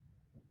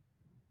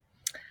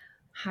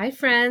Hi,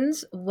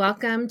 friends.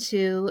 Welcome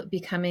to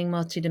Becoming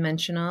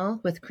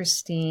Multidimensional with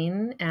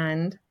Christine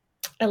and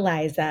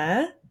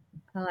Eliza.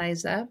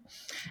 Eliza.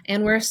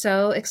 And we're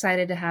so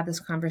excited to have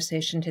this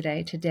conversation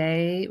today.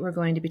 Today, we're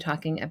going to be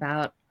talking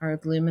about our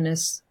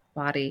luminous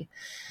body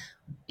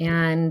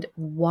and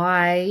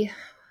why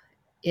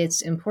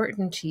it's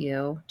important to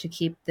you to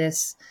keep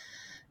this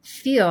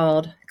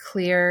field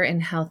clear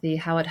and healthy,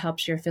 how it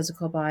helps your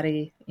physical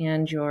body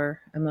and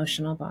your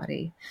emotional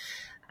body.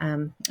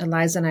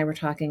 Eliza and I were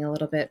talking a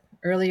little bit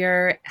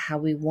earlier how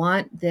we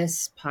want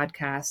this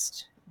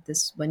podcast,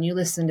 this when you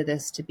listen to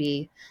this, to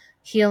be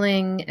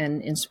healing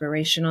and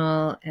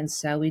inspirational. And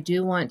so we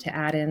do want to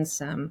add in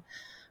some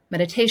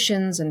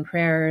meditations and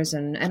prayers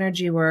and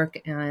energy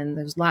work. And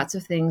there's lots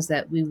of things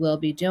that we will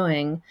be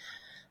doing.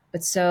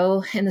 But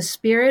so, in the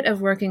spirit of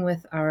working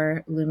with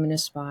our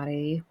luminous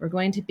body, we're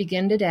going to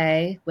begin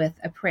today with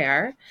a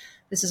prayer.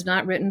 This is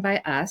not written by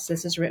us.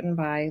 This is written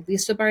by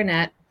Lisa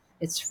Barnett.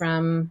 It's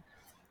from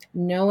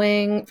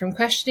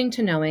questioning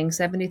to knowing,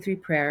 73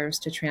 prayers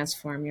to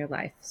transform your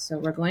life. So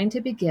we're going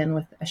to begin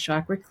with a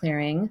chakra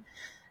clearing,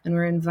 and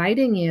we're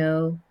inviting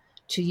you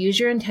to use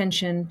your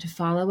intention to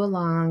follow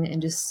along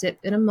and just sit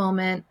in a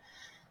moment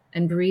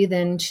and breathe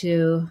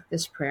into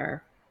this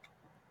prayer.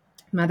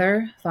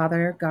 Mother,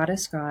 Father,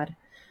 Goddess, God,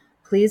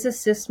 please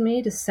assist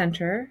me to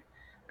center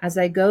as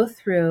I go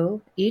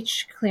through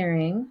each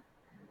clearing,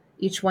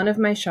 each one of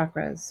my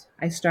chakras.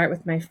 I start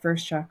with my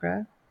first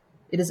chakra.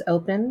 It is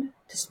opened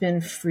to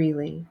spin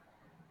freely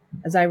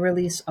as I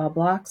release all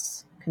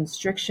blocks,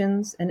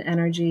 constrictions, and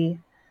energy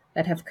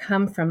that have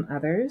come from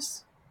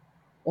others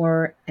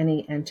or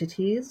any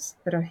entities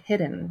that are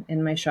hidden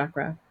in my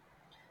chakra.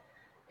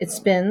 It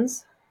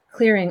spins,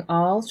 clearing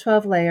all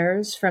 12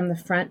 layers from the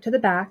front to the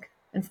back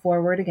and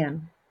forward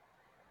again.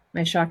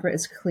 My chakra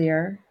is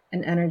clear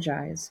and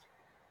energized,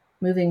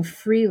 moving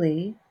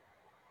freely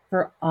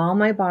for all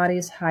my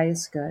body's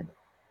highest good.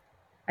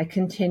 I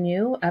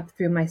continue up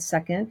through my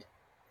second,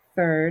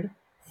 third,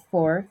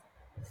 fourth,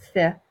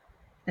 fifth,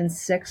 and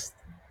sixth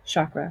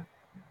chakra.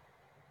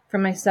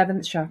 From my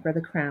seventh chakra, the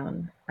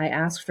crown, I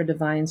ask for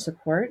divine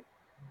support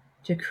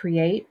to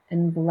create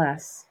and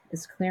bless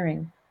its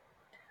clearing.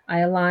 I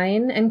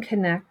align and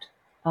connect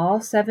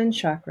all seven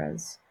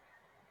chakras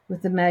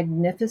with the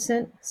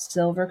magnificent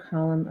silver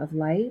column of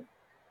light,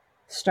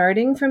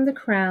 starting from the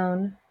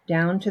crown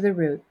down to the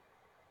root.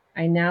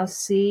 I now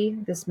see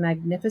this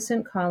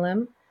magnificent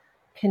column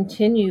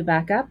continue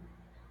back up,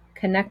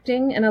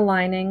 connecting and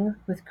aligning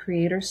with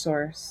Creator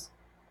Source.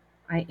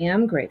 I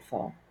am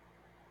grateful.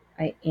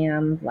 I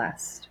am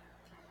blessed.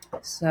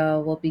 So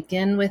we'll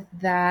begin with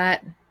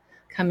that,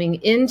 coming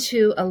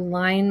into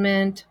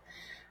alignment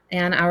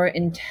and our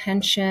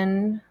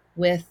intention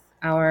with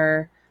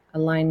our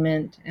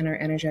alignment and our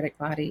energetic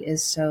body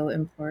is so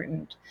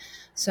important.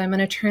 So I'm going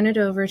to turn it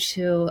over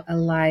to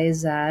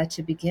Eliza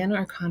to begin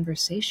our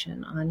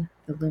conversation on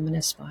the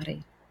luminous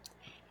body.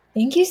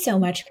 Thank you so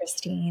much,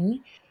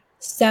 Christine.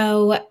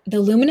 So, the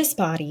luminous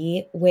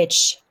body,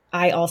 which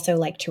I also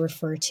like to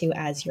refer to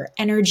as your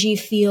energy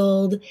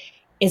field,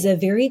 is a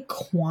very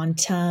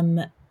quantum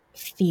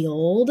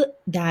field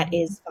that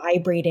is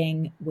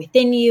vibrating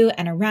within you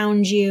and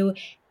around you,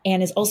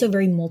 and is also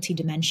very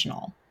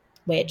multidimensional,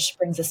 which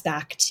brings us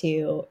back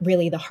to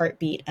really the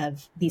heartbeat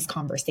of these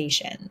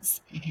conversations.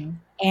 Mm-hmm.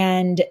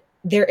 And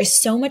there is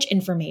so much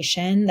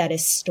information that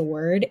is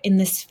stored in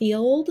this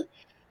field,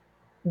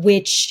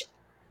 which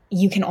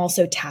you can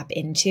also tap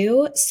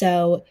into.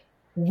 So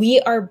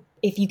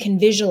if you can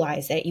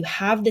visualize it, you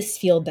have this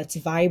field that's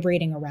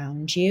vibrating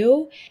around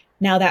you.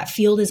 Now that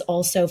field is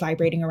also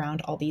vibrating around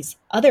all these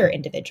other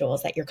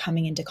individuals that you're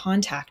coming into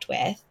contact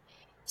with.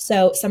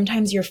 So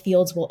sometimes your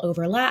fields will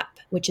overlap,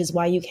 which is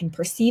why you can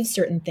perceive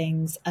certain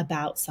things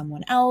about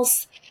someone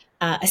else,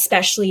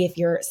 especially if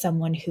you're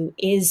someone who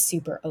is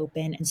super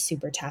open and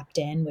super tapped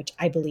in, which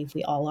I believe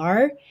we all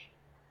are.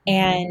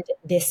 And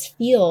this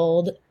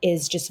field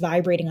is just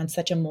vibrating on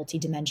such a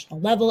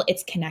multidimensional level.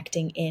 It's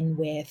connecting in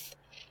with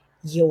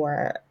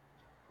your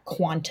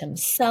quantum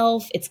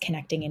self. It's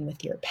connecting in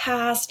with your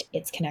past.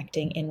 It's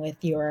connecting in with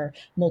your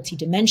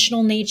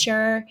multidimensional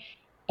nature.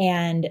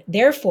 And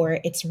therefore,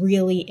 it's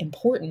really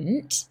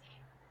important.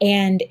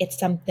 And it's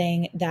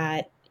something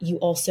that you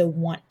also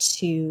want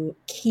to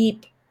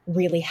keep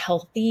really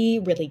healthy,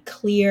 really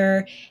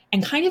clear,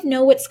 and kind of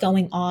know what's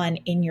going on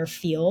in your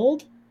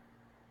field.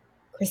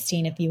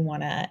 Christine, if you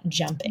want to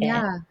jump in.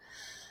 Yeah.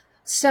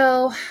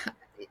 So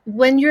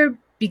when you're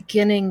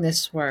beginning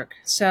this work,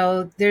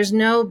 so there's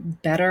no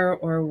better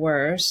or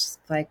worse,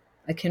 like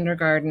a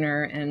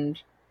kindergartner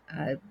and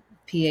a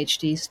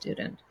PhD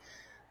student.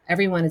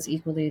 Everyone is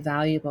equally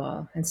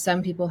valuable, and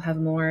some people have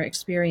more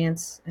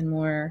experience and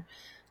more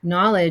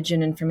knowledge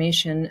and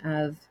information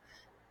of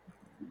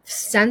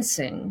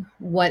sensing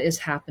what is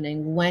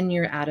happening when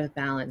you're out of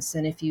balance.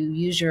 And if you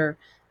use your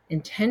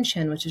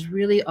intention, which is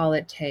really all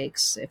it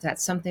takes, if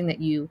that's something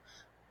that you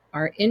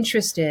are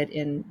interested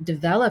in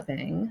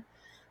developing,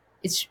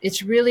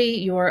 it's really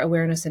your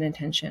awareness and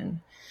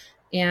intention.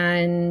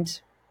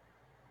 And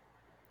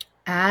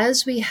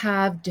as we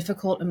have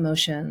difficult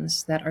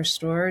emotions that are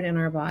stored in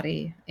our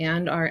body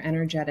and our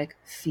energetic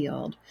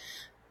field,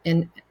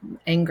 in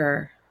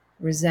anger,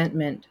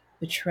 resentment,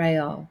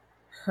 betrayal,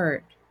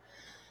 hurt,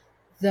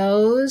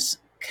 those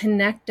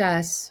connect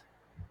us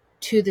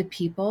to the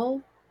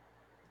people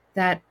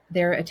that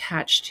they're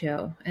attached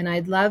to. And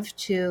I'd love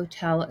to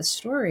tell a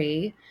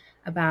story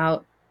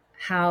about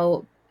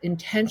how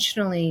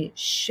intentionally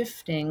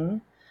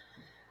shifting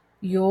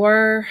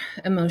your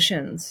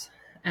emotions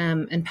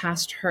and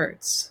past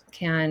hurts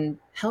can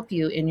help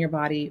you in your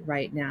body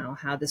right now.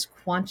 How this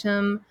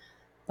quantum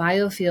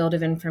biofield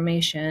of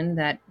information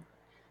that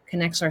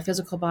connects our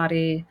physical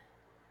body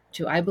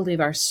to, I believe,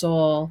 our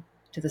soul,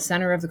 to the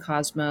center of the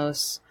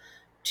cosmos,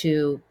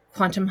 to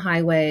quantum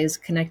highways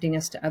connecting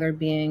us to other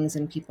beings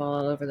and people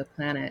all over the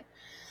planet.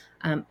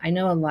 I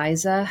know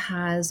Eliza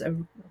has a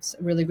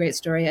really great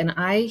story, and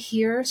I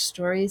hear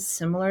stories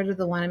similar to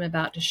the one I'm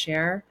about to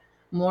share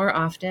more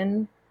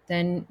often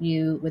than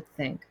you would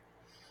think.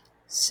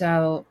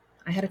 So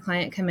I had a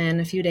client come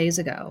in a few days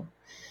ago,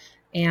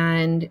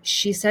 and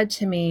she said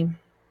to me,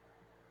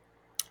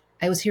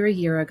 I was here a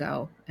year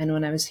ago. And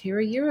when I was here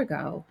a year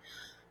ago,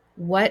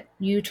 what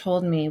you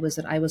told me was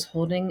that I was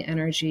holding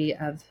energy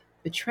of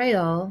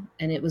betrayal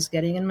and it was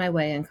getting in my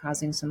way and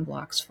causing some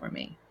blocks for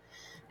me.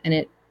 And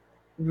it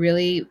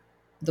really,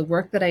 the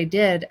work that I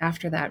did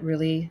after that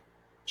really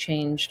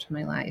changed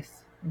my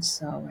life. And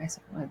so I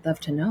said, well, I'd love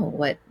to know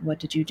what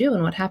did you do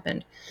and what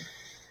happened?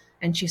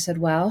 And she said,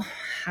 well,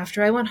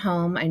 after I went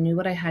home, I knew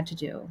what I had to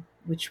do,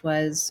 which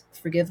was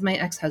forgive my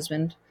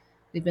ex-husband.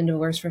 We've been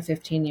divorced for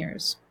 15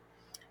 years.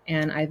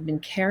 And I've been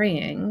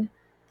carrying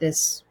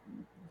this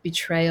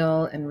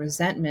betrayal and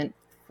resentment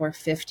for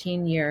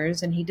 15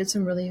 years. And he did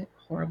some really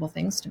horrible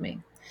things to me.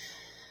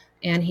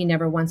 And he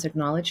never once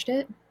acknowledged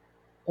it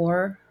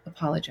or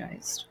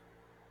apologized.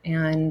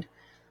 And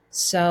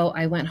so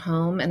I went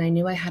home and I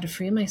knew I had to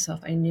free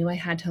myself. I knew I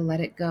had to let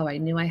it go. I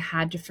knew I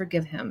had to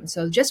forgive him.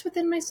 So just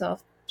within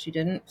myself, she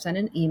didn't send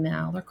an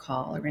email or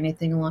call or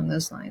anything along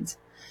those lines.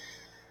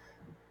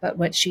 But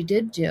what she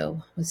did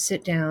do was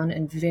sit down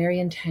and very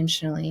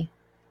intentionally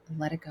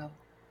let it go,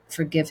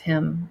 forgive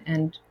him,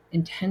 and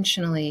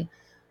intentionally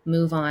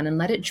move on and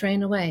let it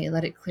drain away,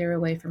 let it clear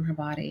away from her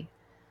body.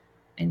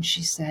 And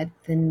she said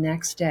the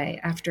next day,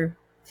 after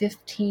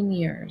 15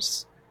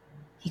 years,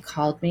 he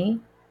called me,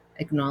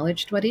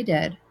 acknowledged what he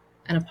did,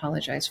 and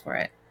apologized for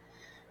it.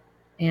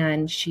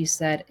 And she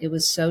said, it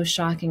was so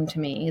shocking to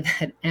me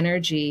that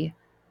energy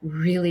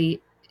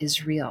really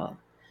is real.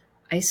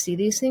 I see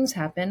these things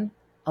happen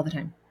all the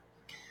time.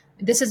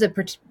 This is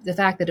the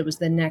fact that it was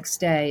the next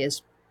day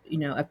is,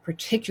 a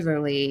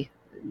particularly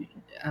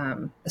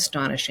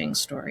astonishing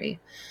story.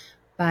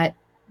 But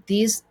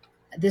this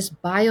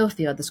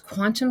biofield, this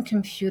quantum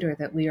computer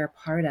that we are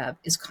part of,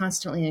 is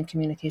constantly in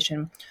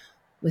communication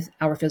with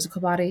our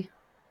physical body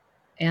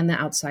and the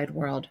outside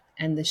world.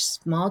 And the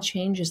small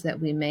changes that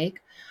we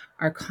make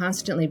are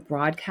constantly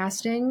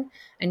broadcasting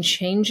and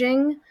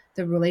changing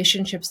the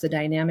relationships, the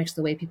dynamics,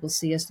 the way people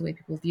see us, the way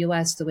people view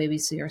us, the way we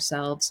see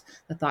ourselves,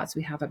 the thoughts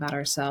we have about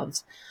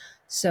ourselves.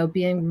 So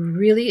being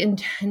really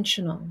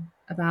intentional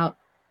about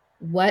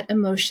what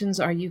emotions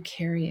are you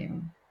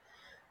carrying,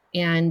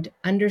 and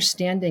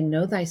understanding,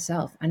 know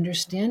thyself,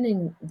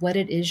 understanding what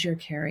it is you're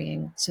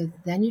carrying, so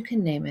then you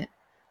can name it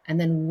and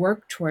then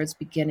work towards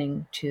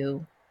beginning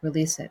to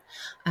release it.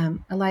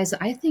 Eliza,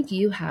 I think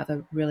you have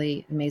a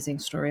really amazing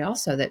story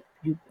also that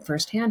you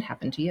firsthand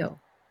happened to you.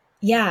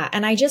 Yeah.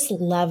 And I just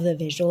love the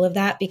visual of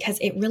that because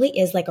it really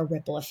is like a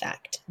ripple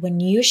effect. When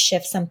you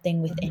shift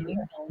something within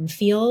your own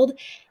field,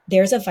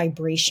 there's a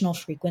vibrational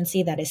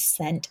frequency that is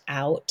sent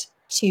out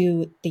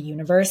to the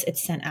universe.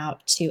 It's sent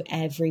out to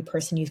every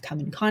person you've come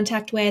in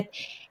contact with,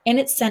 and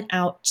it's sent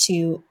out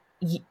to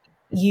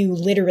you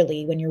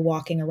literally when you're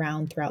walking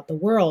around throughout the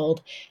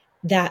world.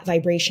 That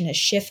vibration is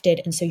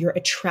shifted. And so you're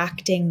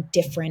attracting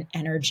different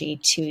energy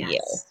to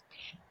you,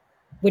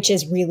 which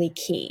is really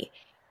key.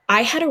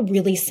 I had a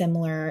really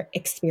similar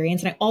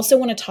experience. And I also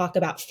want to talk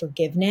about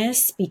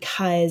forgiveness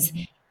because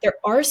there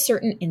are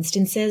certain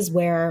instances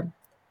where,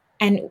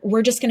 and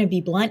we're just going to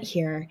be blunt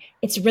here,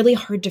 it's really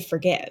hard to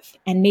forgive.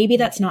 And maybe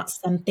that's not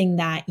something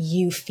that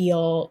you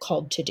feel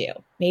called to do.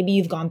 Maybe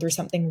you've gone through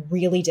something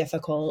really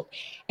difficult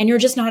and you're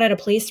just not at a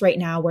place right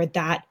now where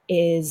that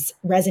is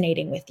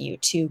resonating with you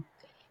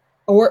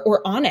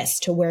or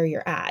honest to where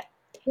you're at.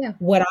 Yeah.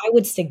 What I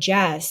would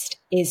suggest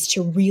is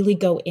to really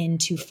go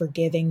into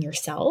forgiving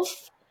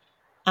yourself.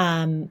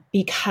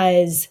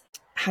 Because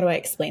how do I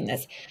explain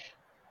this?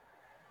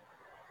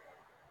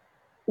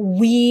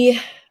 We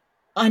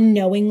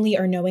unknowingly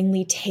or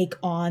knowingly take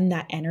on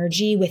that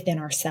energy within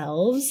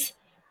ourselves,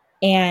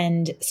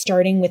 and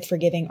starting with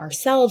forgiving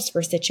ourselves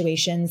for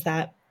situations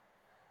that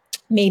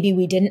maybe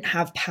we didn't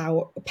have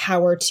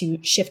power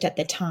to shift at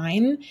the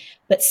time,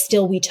 but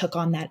still we took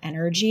on that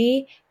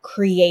energy,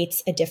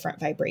 creates a different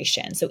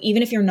vibration. So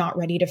even if you're not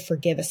ready to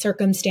forgive a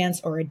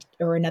circumstance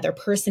or another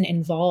person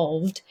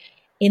involved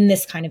in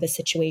this kind of a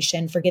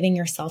situation, forgiving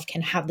yourself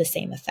can have the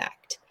same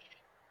effect.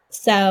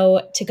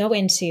 So, to go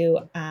into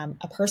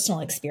a personal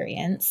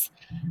experience,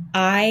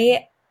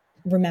 I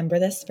remember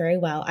this very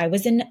well. I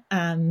was in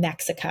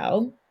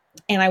Mexico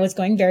and I was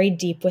going very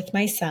deep with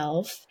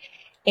myself.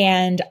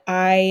 And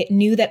I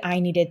knew that I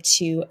needed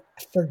to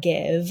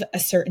forgive a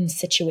certain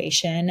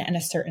situation and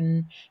a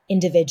certain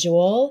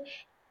individual.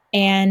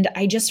 And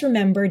I just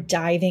remember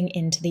diving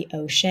into the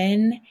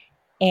ocean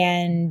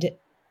and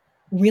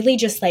really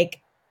just like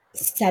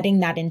setting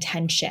that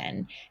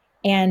intention.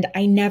 And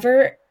I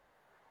never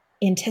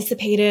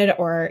anticipated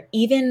or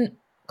even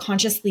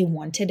consciously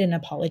wanted an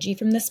apology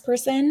from this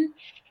person,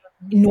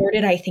 nor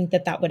did I think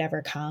that that would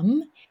ever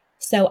come.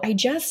 So I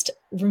just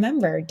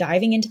remember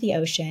diving into the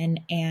ocean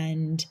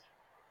and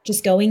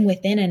just going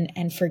within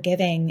and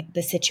forgiving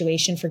the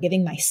situation,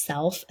 forgiving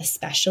myself,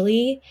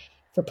 especially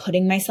for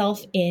putting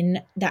myself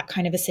in that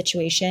kind of a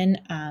situation,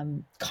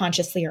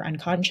 consciously or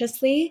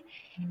unconsciously.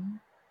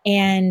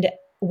 And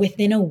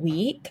within a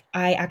week,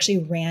 I actually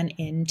ran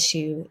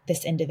into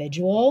this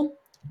individual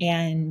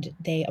and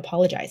they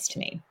apologized to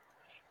me.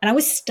 And I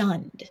was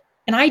stunned.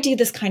 And I do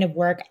this kind of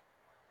work.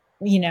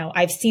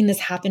 I've seen this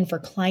happen for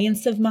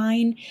clients of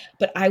mine,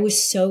 but I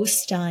was so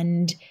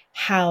stunned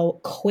how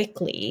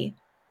quickly,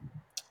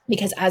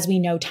 because as we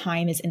know,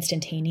 time is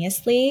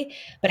instantaneously,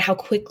 but how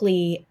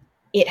quickly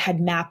it had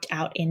mapped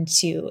out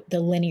into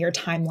the linear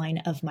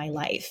timeline of my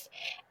life.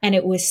 And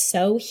it was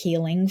so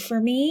healing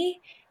for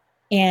me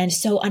and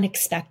so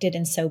unexpected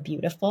and so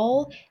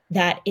beautiful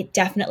that it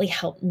definitely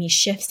helped me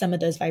shift some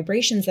of those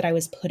vibrations that I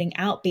was putting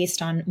out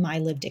based on my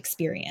lived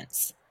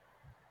experience.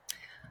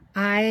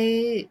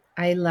 I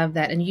love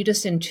that. And you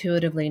just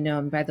intuitively know,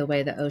 and by the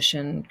way, the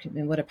ocean, I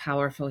mean, what a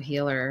powerful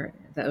healer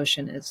the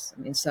ocean is.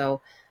 I mean,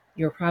 so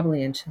you're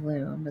probably in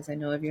Tulum, as I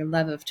know of your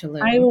love of I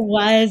Tulum.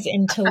 was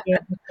in Tulum,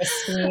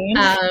 Christine.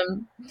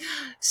 Um,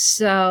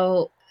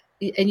 so,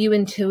 and you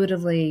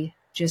intuitively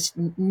just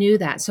knew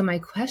that. So my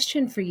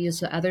question for you,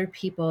 so other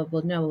people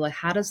will know, well,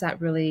 how does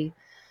that really,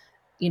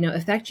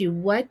 affect you?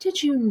 What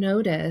did you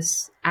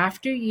notice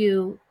after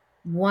you,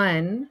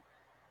 one,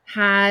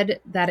 had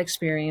that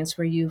experience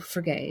where you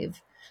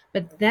forgave,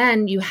 but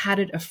then you had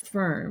it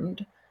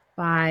affirmed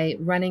by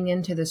running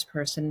into this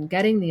person,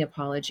 getting the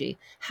apology?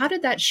 How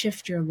did that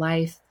shift your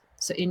life?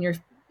 So in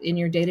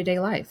your day-to-day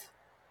life?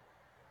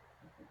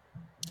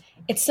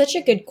 It's such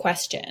a good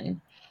question.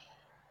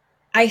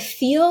 I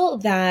feel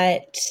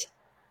that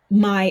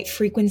my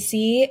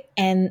frequency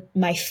and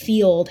my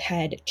field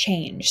had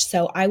changed.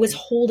 So I was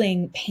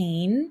holding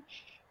pain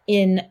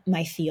in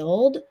my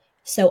field.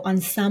 So on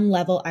some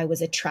level, I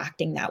was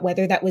attracting that,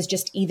 whether that was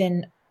just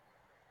even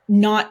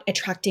not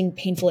attracting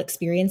painful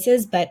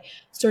experiences, but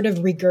sort of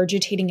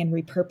regurgitating and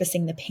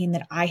repurposing the pain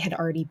that I had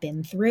already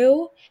been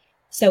through.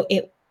 So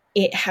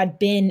it had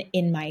been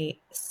in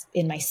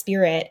my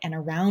spirit and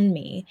around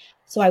me.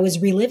 So I was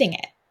reliving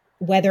it,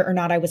 whether or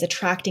not I was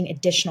attracting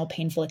additional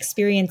painful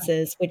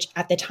experiences, which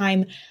at the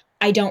time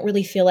I don't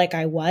really feel like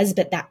I was,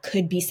 but that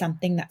could be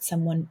something that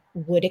someone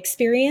would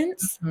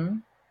experience. Hmm.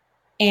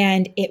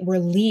 And it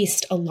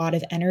released a lot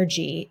of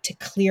energy to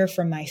clear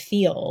from my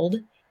field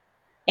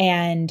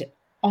and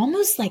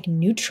almost like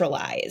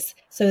neutralize,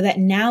 so that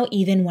now,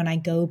 even when I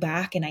go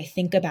back and I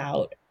think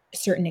about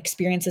certain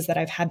experiences that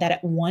I've had that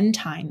at one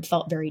time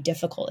felt very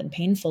difficult and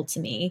painful to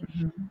me,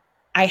 Hmm.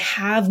 I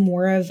have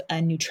more of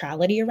a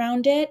neutrality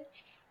around it.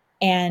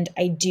 And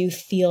I do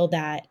feel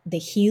that the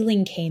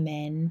healing came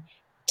in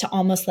to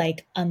almost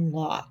like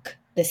unlock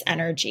this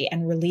energy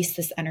and release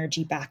this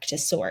energy back to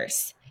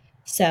source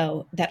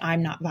so that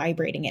I'm not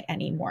vibrating it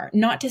anymore.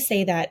 Not to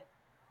say that,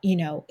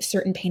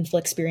 certain painful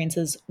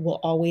experiences will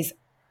always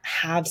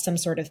have some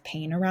sort of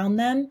pain around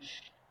them,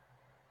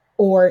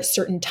 or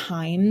certain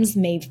times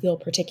may feel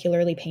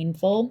particularly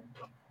painful.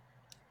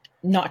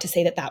 Not to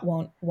say that that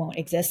won't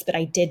exist, but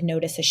I did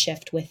notice a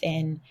shift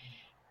within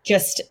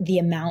just the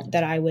amount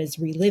that I was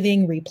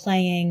reliving,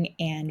 replaying,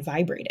 and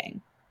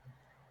vibrating.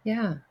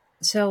 Yeah.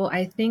 So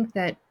I think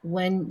that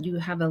when you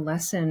have a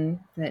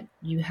lesson that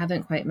you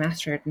haven't quite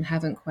mastered and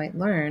haven't quite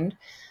learned,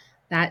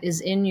 that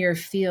is in your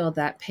field,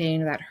 that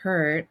pain, that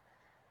hurt,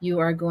 you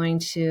are going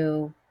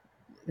to,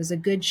 there's a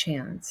good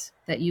chance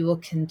that you will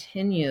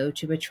continue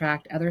to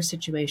attract other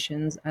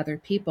situations, other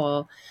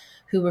people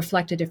who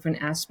reflect a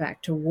different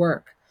aspect to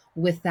work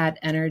with that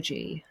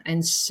energy.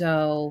 And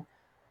so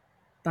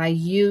by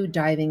you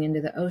diving into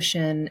the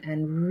ocean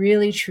and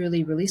really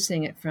truly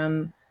releasing it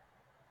from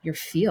your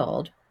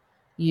field,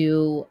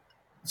 you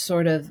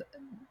sort of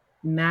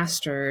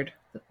mastered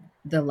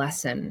the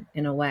lesson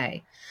in a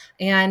way.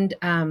 And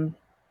and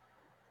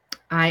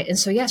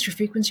so yes, your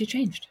frequency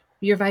changed,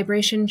 your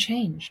vibration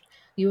changed,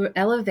 you were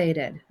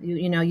elevated,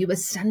 you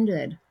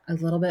ascended a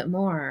little bit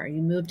more, you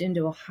moved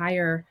into a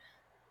higher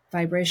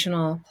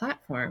vibrational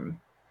platform.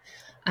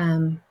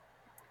 um,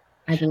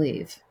 I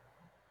believe.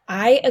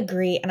 I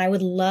agree. And I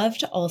would love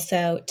to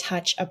also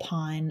touch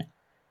upon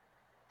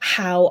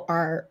how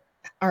our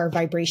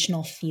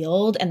vibrational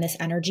field and this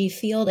energy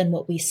field and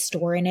what we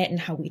store in it and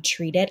how we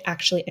treat it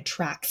actually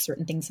attracts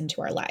certain things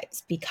into our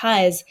lives.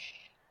 Because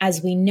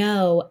as we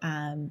know,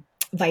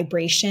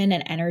 vibration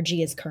and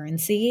energy is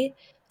currency.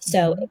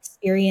 So Mhm.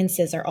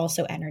 experiences are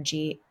also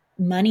energy.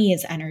 Money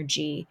is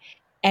energy.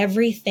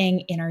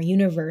 Everything in our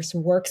universe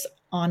works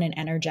on an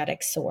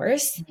energetic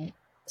source. Right.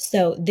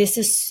 So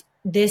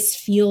this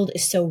field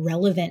is so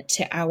relevant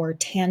to our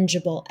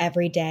tangible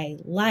everyday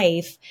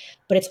life,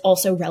 but it's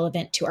also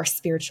relevant to our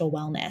spiritual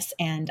wellness.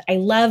 And I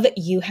love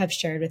you have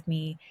shared with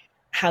me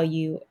how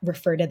you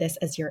refer to this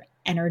as your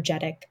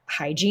energetic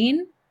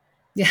hygiene,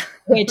 Yeah.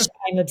 which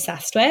I'm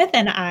obsessed with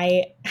and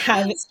I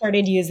have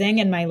started using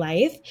in my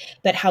life,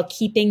 but how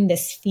keeping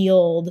this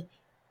field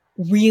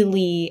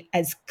really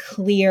as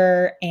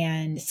clear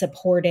and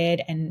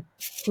supported and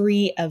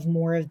free of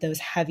more of those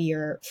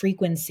heavier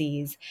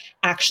frequencies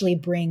actually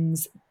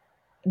brings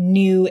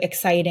new,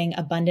 exciting,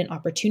 abundant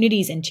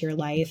opportunities into your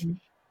life Mhm.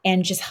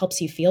 and just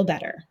helps you feel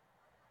better.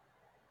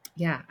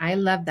 Yeah, I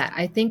love that.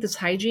 I think this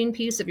hygiene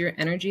piece of your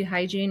energy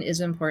hygiene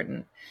is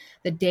important.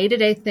 The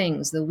day-to-day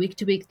things, the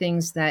week-to-week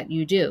things that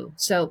you do.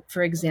 So,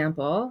 for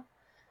example,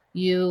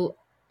 you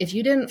if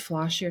you didn't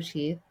floss your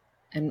teeth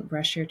and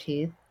brush your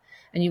teeth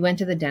and you went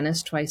to the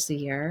dentist twice a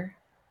year,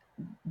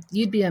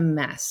 you'd be a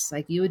mess.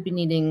 Like you would be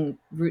needing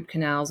root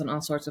canals and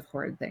all sorts of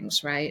horrid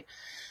things, right?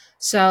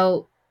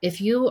 So, if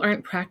you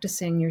aren't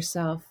practicing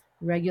yourself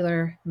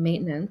regular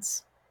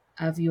maintenance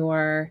of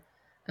your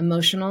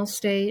emotional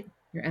state,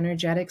 your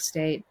energetic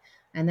state,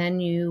 and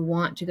then you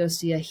want to go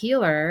see a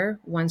healer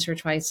once or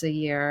twice a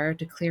year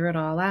to clear it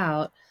all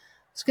out,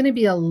 it's going to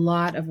be a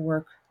lot of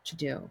work to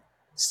do.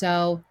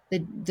 So,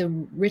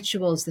 the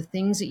rituals, the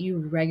things that you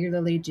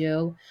regularly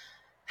do,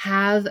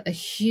 have a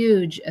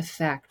huge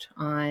effect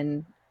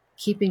on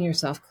keeping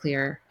yourself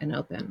clear and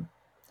open.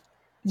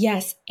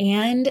 Yes.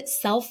 And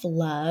self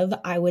love,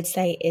 I would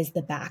say, is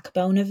the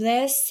backbone of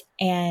this.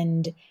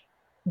 And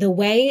the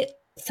way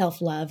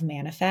self love Mhm.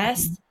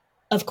 manifests,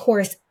 of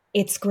course,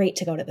 it's great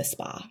to go to the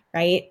spa,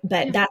 right?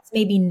 But Yeah. that's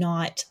maybe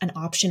not an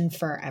option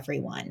for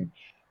everyone.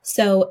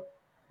 So,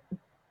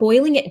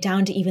 boiling it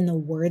down to even the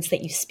words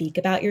that you speak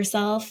about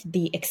yourself,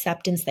 the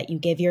acceptance that you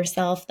give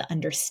yourself, the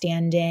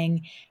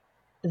understanding,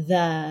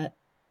 the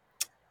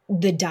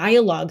the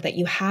dialogue that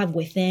you have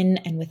within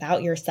and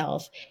without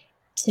yourself,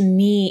 to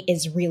me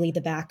is really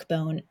the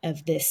backbone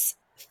of this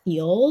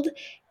field.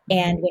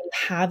 And Mhm. when you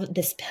have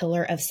this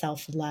pillar of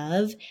self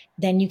love,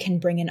 then you can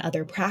bring in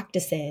other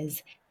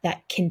practices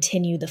that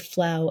continue the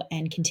flow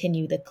and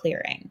continue the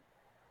clearing.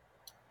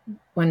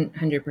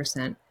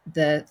 100%.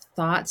 The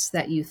thoughts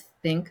that you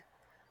think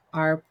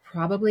are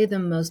probably the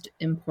most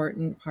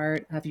important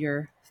part of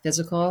your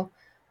physical,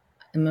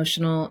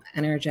 emotional,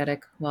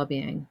 energetic well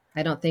being.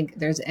 I don't think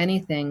there's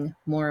anything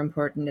more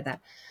important to that.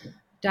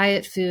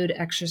 Diet, food,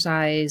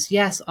 exercise,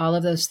 yes, all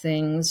of those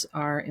things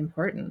are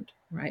important,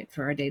 right,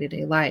 for our day to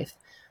day life.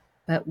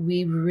 But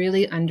we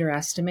really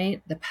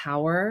underestimate the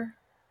power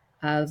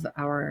of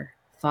our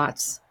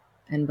thoughts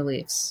and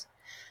beliefs.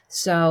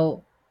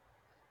 So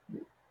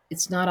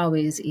it's not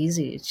always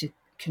easy to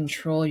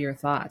control your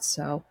thoughts.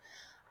 So,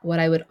 what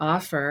I would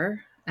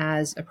offer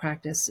as a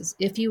practice is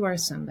if you are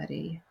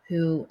somebody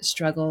who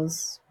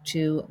struggles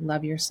to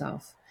love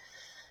yourself,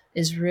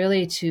 is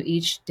really to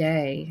each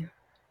day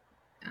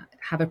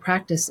have a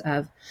practice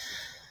of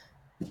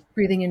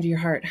breathing into your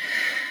heart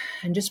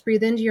and just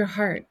breathe into your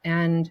heart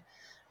and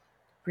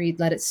breathe,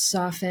 let it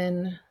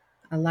soften.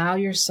 Allow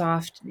your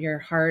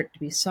heart to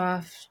be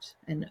soft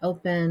and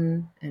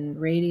open and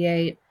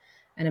radiate.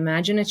 And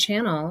imagine a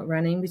channel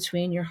running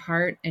between your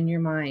heart and your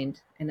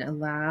mind. And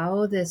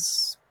allow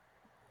this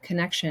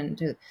connection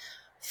to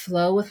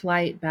flow with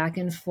light back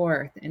and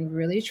forth. And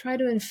really try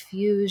to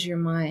infuse your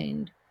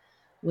mind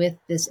with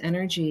this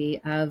energy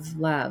of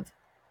love.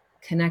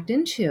 Connect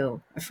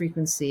into a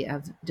frequency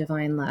of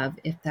divine love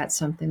if that's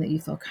something that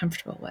you feel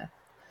comfortable with,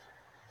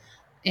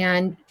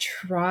 and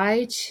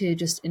try to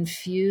just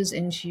infuse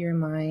into your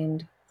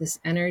mind this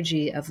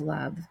energy of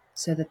love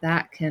so that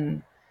that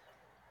can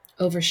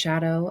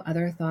overshadow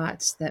other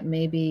thoughts that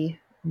may be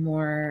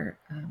more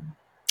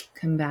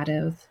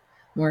combative,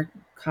 more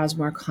cause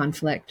more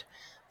conflict,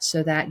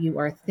 so that you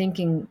are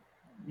thinking,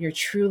 you're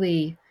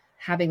truly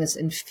having this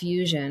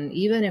infusion,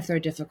 even if they're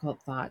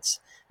difficult thoughts,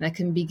 that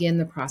can begin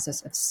the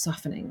process of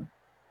softening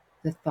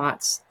the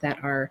thoughts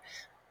that are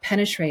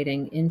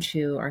penetrating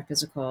into our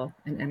physical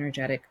and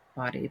energetic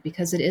body,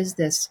 because it is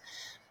this,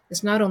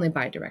 it's not only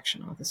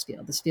bi-directional, this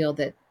field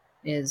that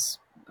is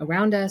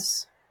around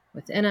us,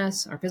 within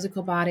us, our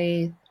physical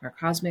body, our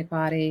cosmic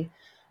body,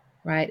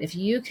 right? If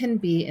you can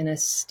be in a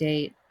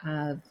state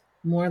of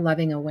more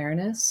loving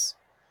awareness,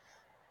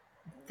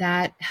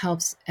 that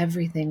helps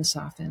everything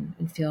soften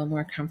and feel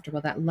more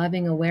comfortable. That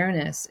loving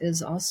awareness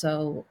is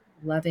also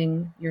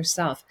loving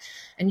yourself,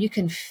 and you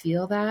can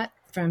feel that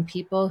from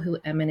people who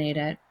emanate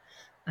it.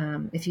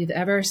 If you've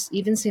ever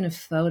even seen a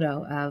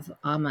photo of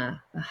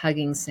Amma, the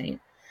hugging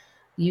saint,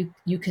 you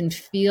can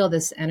feel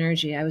this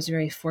energy. I was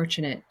very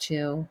fortunate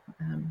to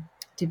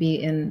be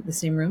in the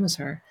same room as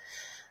her,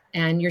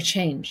 and you're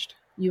changed.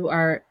 You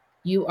are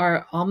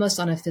almost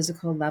on a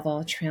physical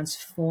level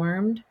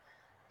transformed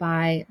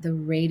by the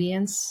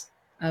radiance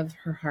of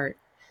her heart.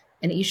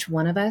 And each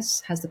one of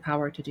us has the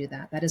power to do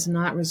that. That is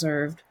not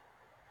reserved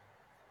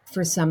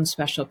for some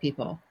special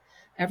people.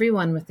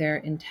 Everyone with their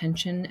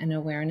intention and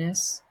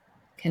awareness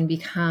can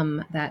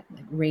become that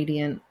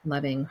radiant,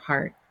 loving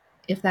heart,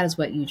 if that is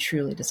what you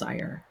truly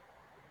desire.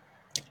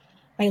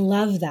 I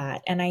love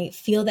that. And I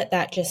feel that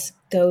that just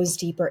goes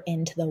deeper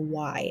into the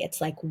why.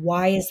 It's like,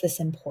 why is this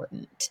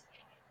important?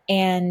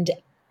 And,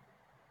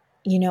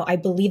 I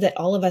believe that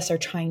all of us are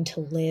trying to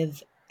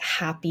live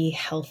happy,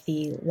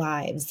 healthy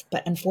lives.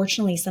 But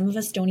unfortunately, some of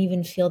us don't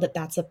even feel that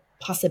that's a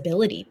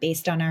possibility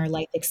based on our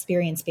life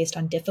experience, based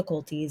on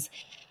difficulties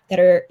that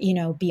are,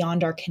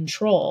 beyond our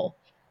control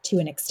to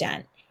an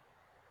extent.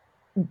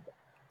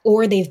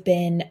 Or they've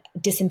been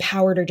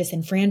disempowered or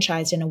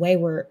disenfranchised in a way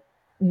where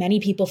many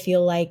people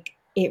feel like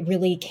it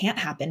really can't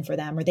happen for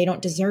them, or they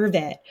don't deserve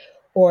it,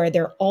 or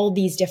there are all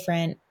these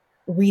different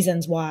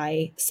reasons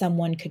why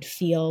someone could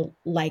feel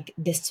like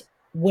this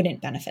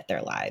wouldn't benefit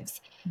their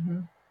lives.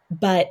 Mm-hmm.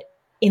 But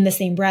in the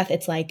same breath,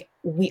 it's like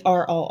we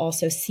are all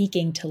also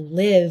seeking to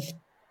live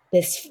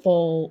this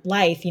full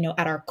life,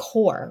 at our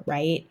core,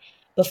 right?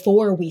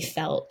 Before we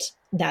felt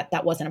that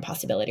that wasn't a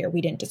possibility, or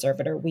we didn't deserve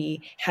it, or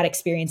we had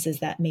experiences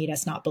that made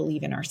us not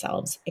believe in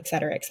ourselves, et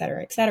cetera, et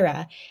cetera, et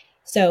cetera.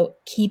 So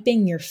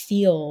keeping your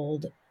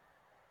field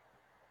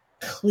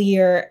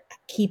clear,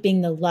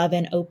 keeping the love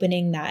and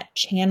opening that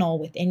channel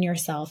within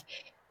yourself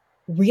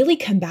really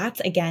combats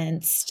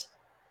against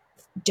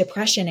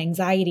depression,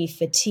 anxiety,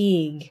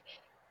 fatigue,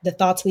 the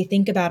thoughts we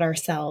think about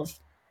ourselves.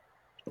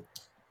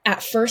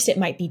 At first, it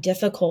might be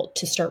difficult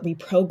to start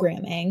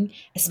reprogramming,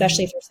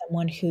 especially Mm-hmm. for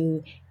someone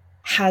who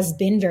has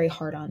been very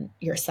hard on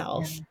Yeah.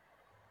 yourself.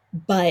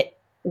 But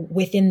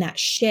within that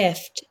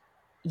shift,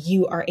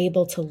 you are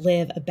able to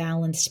live a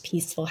balanced,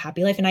 peaceful,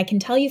 happy life. And I can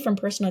tell you from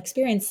personal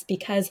experience,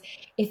 because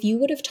if you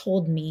would have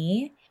told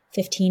me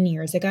 15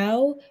 years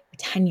ago,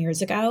 10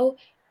 years ago,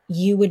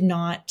 you would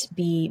not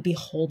be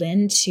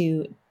beholden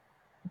to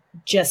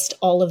just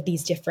all of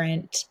these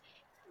different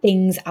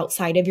things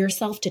outside of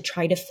yourself to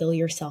try to fill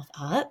yourself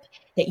up,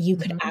 that you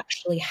could Mm-hmm.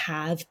 actually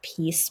have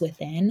peace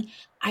within,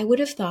 I would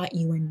have thought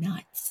you were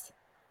nuts.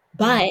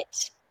 Yeah.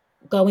 But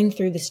going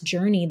through this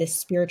journey, this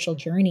spiritual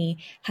journey,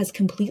 has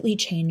completely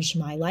changed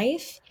my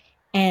life.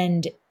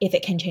 And if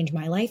it can change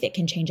my life, it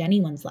can change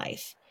anyone's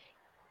life.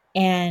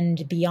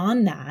 And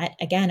beyond that,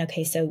 again,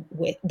 okay, so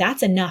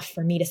that's enough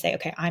for me to say,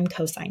 okay, I'm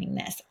co-signing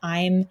this.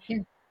 I'm Yeah.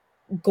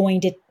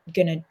 going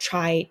to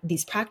try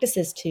these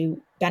practices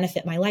to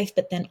benefit my life.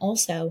 But then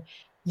also,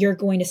 you're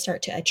going to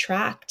start to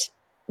attract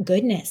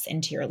goodness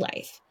into your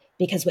life,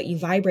 because what you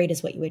vibrate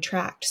is what you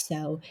attract.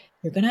 So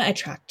you're going to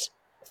attract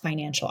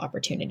financial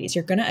opportunities,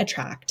 you're going to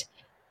attract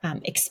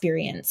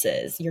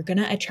experiences, you're going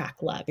to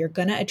attract love, you're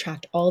going to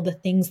attract all the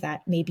things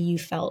that maybe you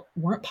felt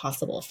weren't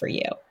possible for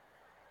you.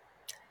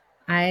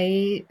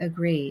 I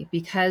agree,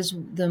 because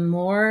the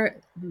more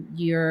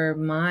your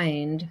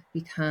mind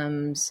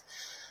becomes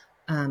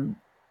um,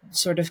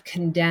 sort of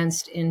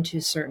condensed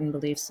into certain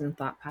beliefs and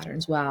thought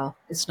patterns. Well,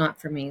 it's not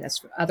for me. That's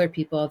for other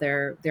people.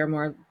 They're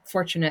more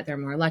fortunate. They're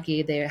more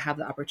lucky. They have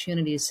the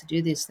opportunities to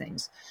do these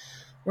things.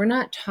 We're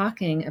not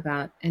talking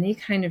about any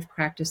kind of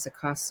practice that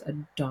costs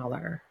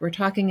 $1. We're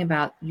talking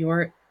about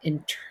your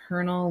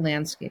internal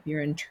landscape,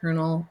 your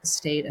internal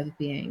state of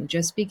being,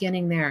 just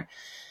beginning there.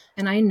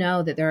 And I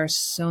know that there are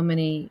so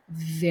many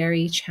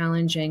very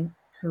challenging,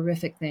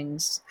 horrific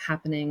things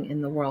happening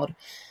in the world.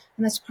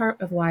 And that's part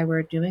of why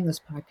we're doing this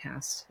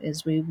podcast,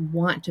 is we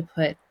want to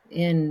put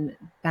in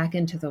back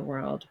into the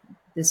world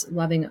this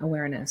loving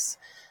awareness,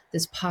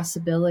 this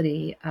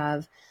possibility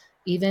of,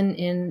 even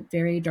in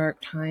very dark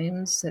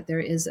times, that there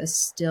is a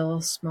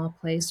still small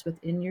place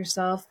within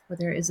yourself where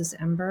there is this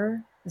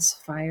ember, this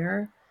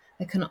fire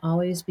that can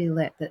always be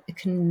lit, that it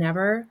can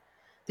never,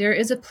 there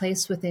is a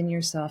place within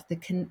yourself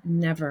that can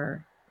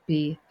never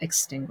be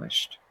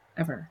extinguished,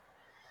 ever.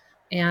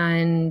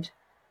 And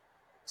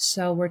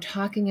so we're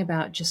talking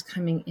about just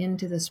coming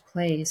into this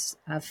place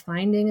of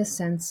finding a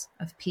sense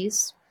of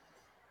peace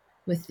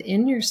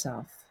within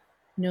yourself,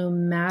 no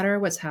matter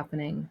what's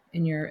happening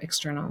in your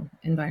external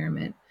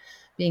environment,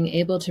 being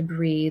able to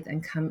breathe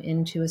and come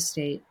into a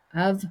state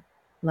of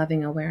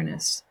loving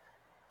awareness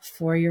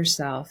for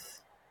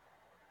yourself.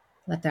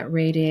 Let that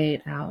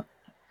radiate out.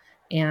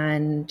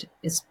 And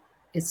it's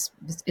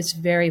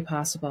very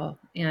possible.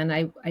 And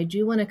I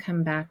do want to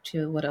come back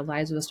to what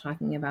Eliza was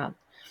talking about,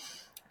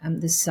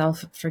 the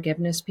self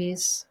forgiveness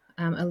piece,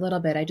 a little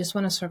bit. I just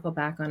want to circle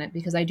back on it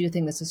because I do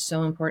think this is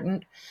so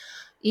important.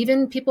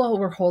 Even people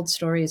who hold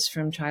stories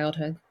from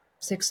childhood,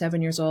 6,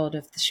 7 years old,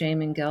 of the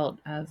shame and guilt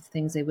of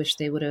things they wish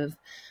they would have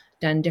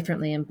done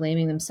differently, and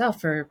blaming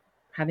themselves for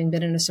having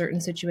been in a certain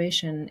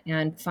situation,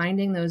 and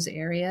finding those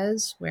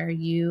areas where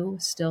you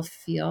still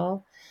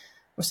feel,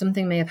 or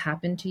something may have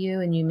happened to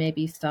you and you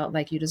maybe felt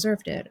like you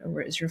deserved it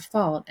or it was your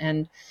fault.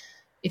 And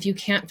if you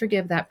can't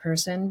forgive that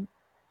person,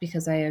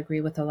 because I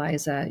agree with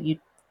Eliza,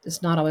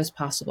 it's not always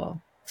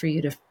possible for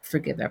you to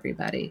forgive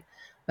everybody,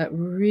 but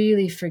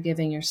really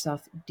forgiving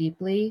yourself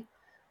deeply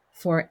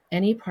for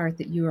any part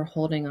that you are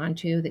holding on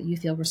to that you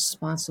feel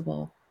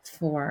responsible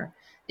for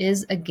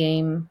is a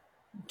game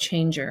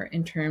changer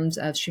in terms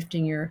of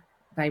shifting your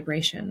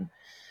vibration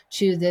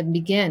to then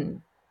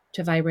begin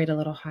to vibrate a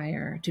little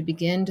higher, to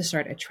begin to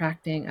start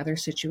attracting other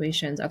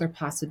situations, other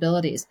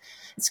possibilities.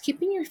 It's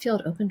keeping your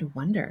field open to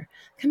wonder,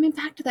 coming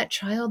back to that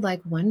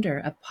childlike wonder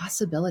of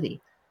possibility.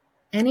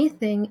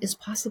 Anything is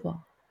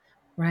possible,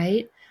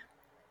 right?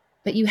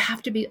 But you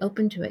have to be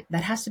open to it.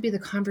 That has to be the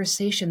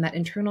conversation. That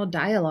internal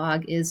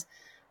dialogue is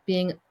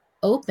being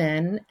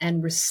open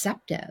and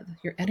receptive,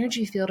 your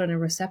energy field in a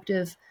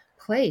receptive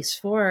place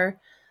for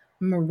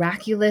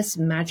miraculous,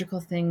 magical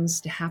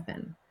things to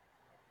happen.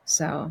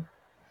 So,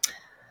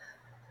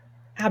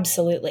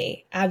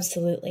 Absolutely.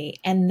 Absolutely.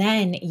 And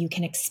then you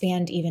can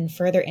expand even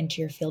further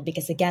into your field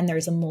because, again,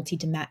 there's a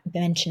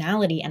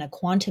multi-dimensionality and a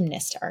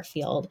quantumness to our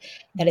field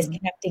that is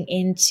connecting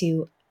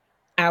into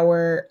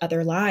our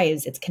other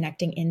lives. It's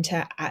connecting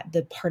into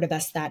the part of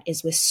us that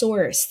is with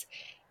source.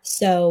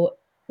 So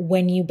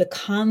when you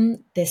become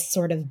this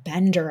sort of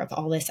bender of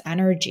all this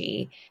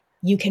energy,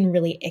 you can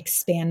really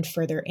expand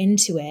further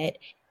into it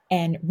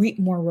and reap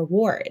more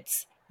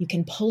rewards. You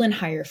can pull in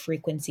higher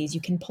frequencies. You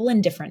can pull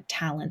in different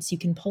talents. You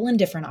can pull in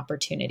different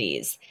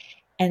opportunities.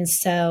 And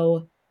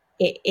so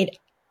it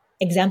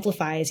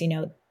exemplifies,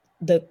 the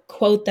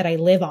quote that I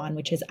live on,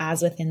 which is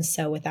as within,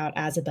 so without,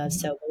 as above,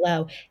 so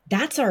below.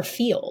 That's our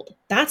field.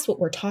 That's what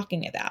we're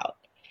talking about.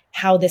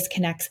 How this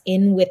connects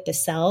in with the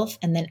self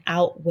and then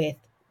out with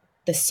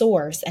the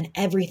source and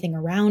everything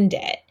around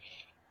it.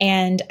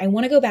 And I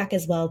want to go back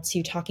as well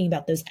to talking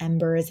about those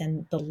embers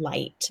and the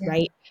light,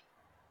 right?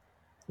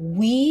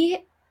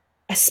 We,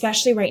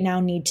 especially right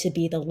now, need to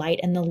be the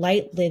light, and the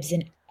light lives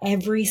in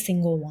every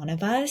single one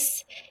of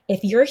us.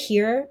 If you're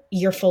here,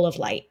 you're full of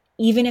light.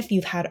 Even if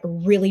you've had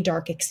really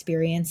dark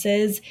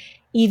experiences,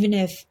 even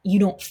if you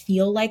don't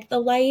feel like the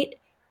light,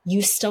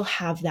 you still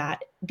have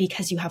that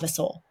because you have a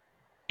soul.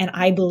 And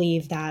I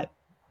believe that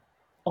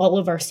all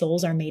of our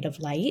souls are made of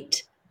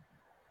light.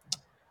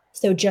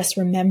 So just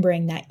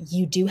remembering that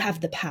you do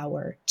have the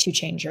power to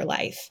change your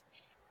life,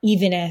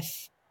 even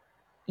if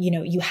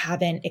you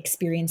haven't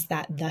experienced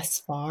that thus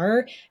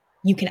far,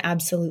 you can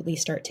absolutely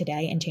start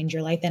today and change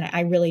your life. And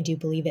I really do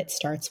believe it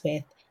starts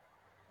with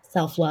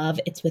self-love.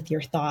 It's with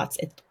your thoughts.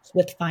 It's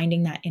with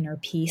finding that inner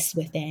peace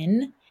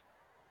within,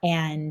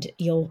 and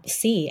you'll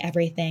see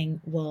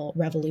everything will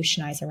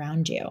revolutionize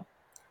around you.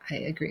 I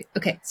agree.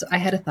 Okay, so I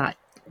had a thought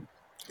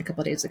a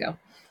couple of days ago.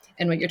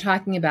 And what you're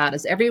talking about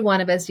is every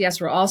one of us,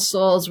 yes, we're all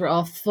souls, we're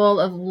all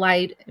full of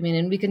light. I mean,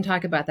 and we can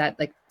talk about that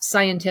like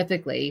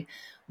scientifically.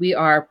 We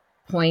are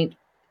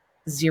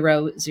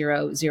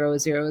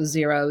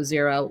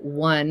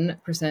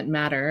 0.0000001%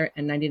 matter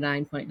and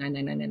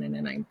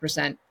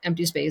 99.99999%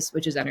 empty space,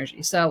 which is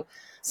energy. So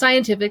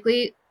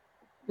scientifically,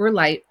 we're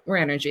light, we're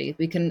energy.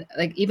 We can,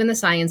 like, even the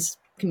science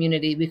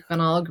community, we can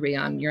all agree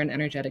on you're an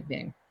energetic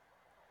being.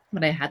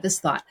 But I had this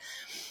thought,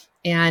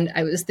 and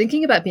I was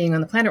thinking about being on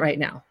the planet right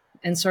now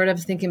and sort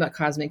of thinking about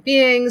cosmic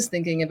beings,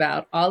 thinking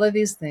about all of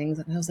these things.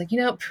 And I was like,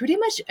 pretty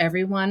much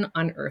everyone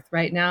on Earth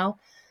right now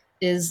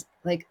is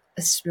like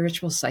a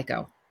spiritual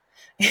psycho.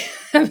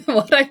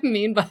 What I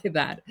mean by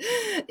that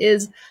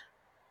is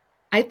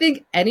I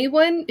think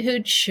anyone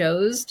who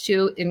chose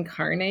to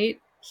incarnate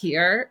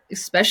here,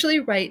 especially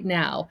right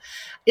now,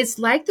 it's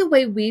like the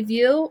way we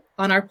view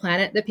on our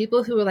planet the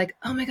people who are like,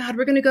 oh my God,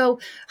 we're going to go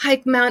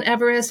hike Mount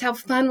Everest. How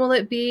fun will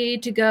it be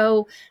to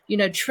go,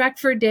 trek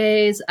for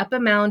days up a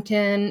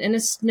mountain in a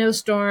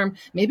snowstorm?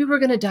 Maybe we're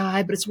going to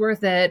die, but it's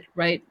worth it,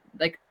 right?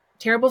 Like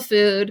terrible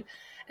food.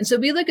 And so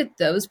we look at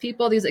those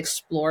people, these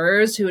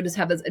explorers who just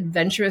have this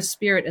adventurous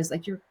spirit, as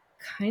like, you're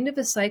kind of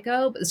a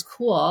psycho, but it's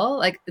cool.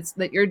 Like it's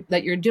that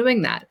you're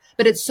doing that,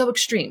 but it's so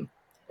extreme.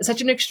 It's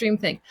such an extreme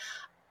thing.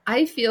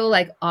 I feel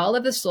like all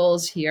of the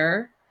souls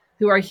here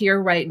who are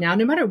here right now,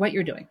 no matter what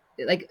you're doing,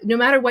 like no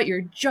matter what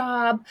your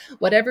job,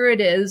 whatever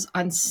it is,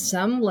 on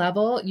some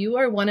level, you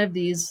are one of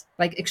these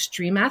like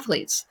extreme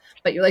athletes,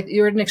 but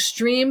you're an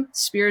extreme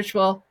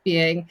spiritual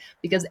being,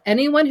 because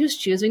anyone who's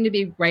choosing to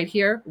be right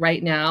here,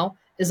 right now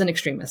is an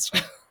extremist.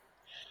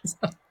 So.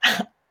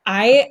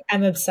 I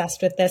am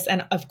obsessed with this.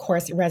 And of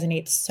course, it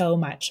resonates so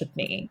much with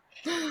me.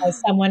 As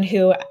someone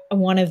who,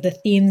 one of the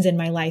themes in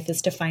my life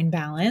is to find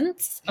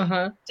balance.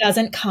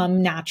 Doesn't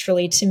come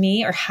naturally to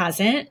me, or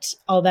hasn't,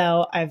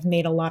 although I've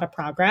made a lot of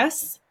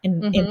progress in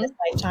this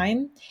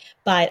lifetime.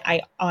 But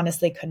I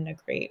honestly couldn't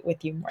agree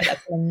with you more.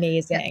 That's an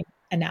amazing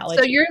analogy.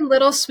 So your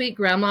little sweet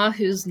grandma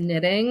who's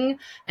knitting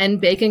and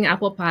baking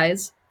apple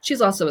pies,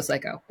 she's also a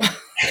psycho,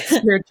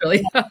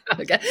 spiritually.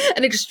 Okay.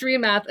 An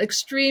extreme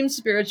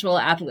spiritual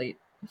athlete.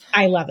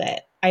 I love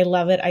it. I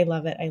love it. I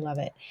love it. I love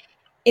it.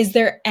 Is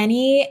there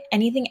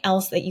anything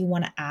else that you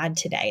want to add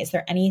today? Is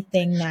there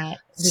anything that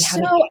we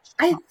haven't touched on?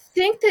 I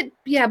think that,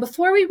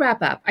 before we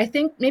wrap up, I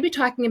think maybe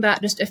talking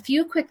about just a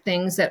few quick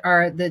things that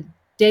are the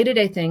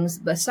day-to-day things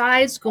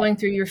besides going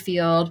through your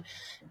field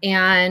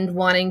and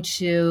wanting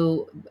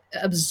to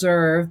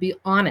observe, be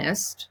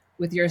honest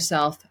with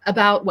yourself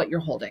about what you're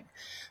holding.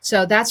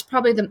 So that's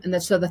probably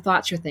so the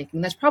thoughts you're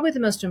thinking, that's probably the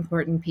most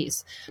important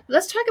piece. But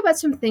let's talk about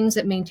some things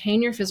that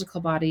maintain your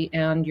physical body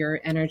and your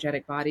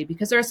energetic body,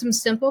 because there are some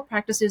simple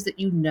practices that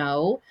you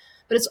know,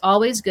 but it's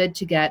always good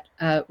to get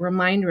a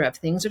reminder of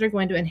things that are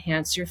going to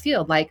enhance your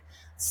field, like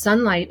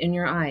sunlight in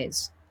your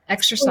eyes,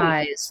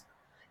 exercise,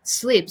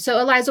 sleep. So,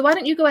 Eliza, why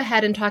don't you go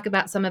ahead and talk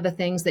about some of the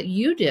things that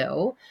you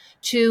do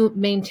to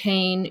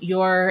maintain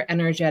your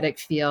energetic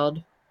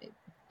field,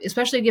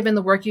 especially given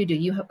the work you do?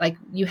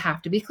 You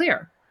have to be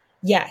clear.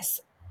 Yes.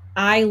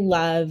 I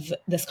love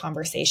this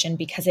conversation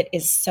because it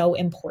is so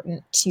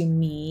important to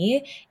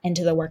me and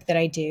to the work that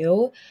I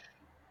do.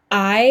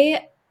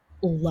 I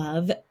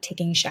love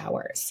taking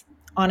showers.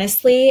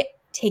 Honestly,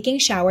 taking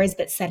showers,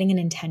 but setting an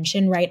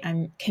intention, right?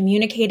 I'm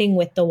communicating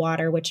with the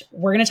water, which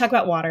we're going to talk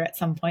about water at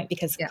some point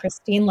because Yeah.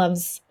 Christine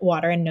loves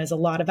water and knows a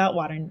lot about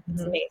water, and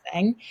it's Mm-hmm.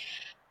 amazing.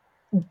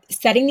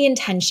 Setting the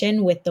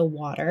intention with the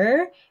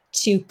water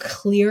to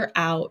clear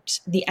out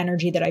the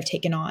energy that I've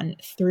taken on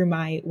through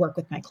my work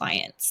with my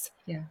clients.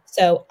 Yeah.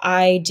 So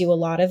I do a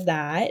lot of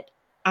that.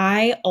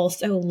 I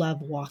also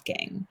love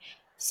walking.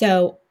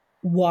 So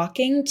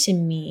walking to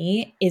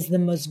me is the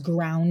most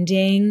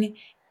grounding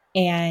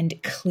and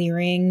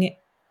clearing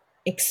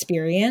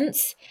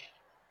experience.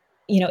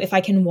 If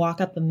I can walk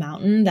up a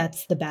mountain,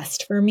 that's the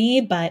best for me.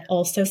 But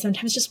also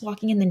sometimes just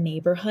walking in the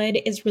neighborhood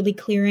is really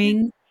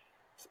clearing.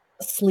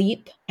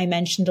 Sleep, I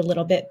mentioned a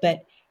little bit,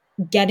 but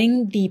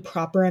getting the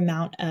proper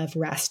amount of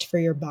rest for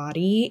your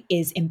body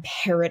is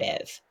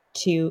imperative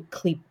to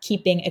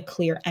keeping a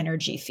clear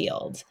energy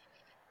field.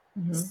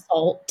 Mm-hmm.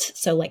 Salt,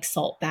 so like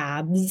salt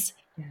baths,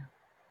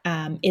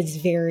 Yeah. is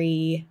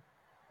very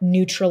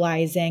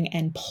neutralizing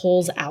and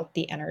pulls out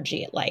the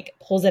energy. It like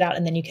pulls it out,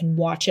 and then you can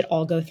watch it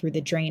all go through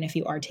the drain if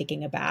you are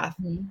taking a bath.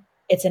 Mm-hmm.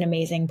 It's an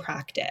amazing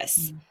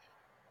practice.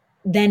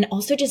 Then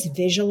also just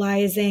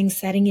visualizing,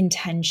 setting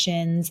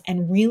intentions,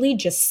 and really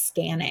just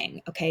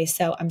scanning. Okay,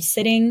 so I'm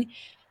sitting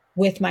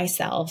with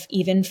myself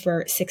even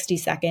for 60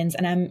 seconds,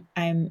 and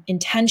I'm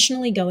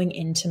intentionally going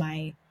into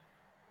my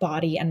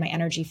body and my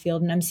energy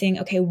field, and I'm saying,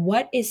 okay,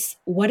 what is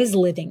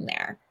living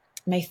there?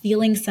 Am I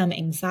feeling some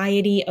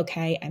anxiety?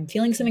 Okay, I'm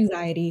feeling some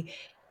anxiety.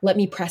 Let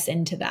me press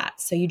into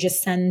that. So you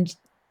just send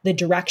the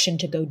direction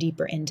to go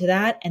deeper into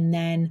that, and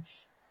then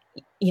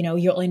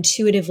you'll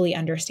intuitively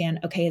understand,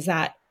 okay, is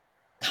that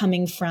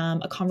coming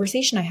from a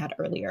conversation I had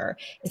earlier?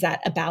 Is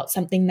that about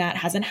something that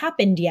hasn't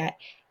happened yet?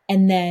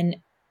 And then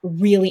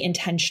really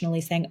intentionally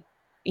saying,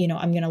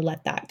 I'm going to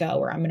let that go,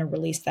 or I'm going to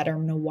release that, or I'm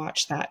going to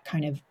watch that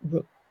kind of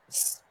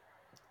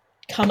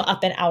come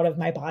up and out of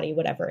my body,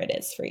 whatever it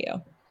is for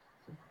you.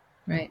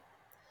 Right.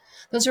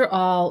 Those are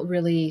all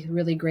really,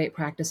 really great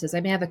practices.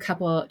 I may have a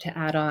couple to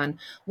add on.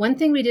 One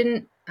thing we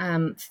didn't,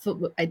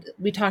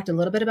 we talked a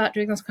little bit about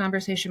during this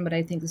conversation, but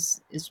I think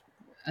this is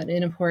an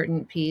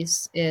important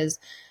piece is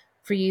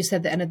for you said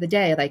at the end of the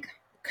day, like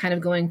kind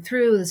of going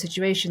through the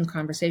situations,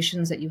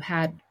 conversations that you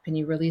had, can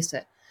you release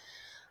it?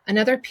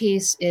 Another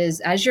piece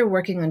is as you're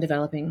working on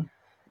developing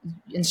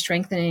and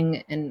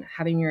strengthening and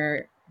having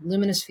your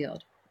luminous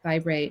field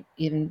vibrate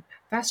even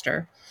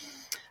faster,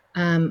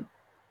 um,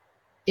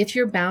 if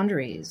your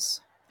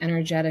boundaries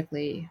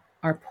energetically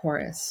are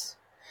porous,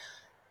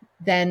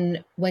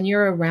 then when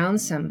you're around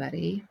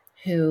somebody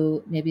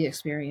who may be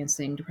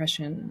experiencing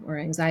depression or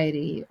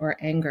anxiety or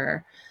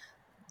anger,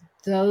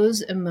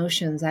 those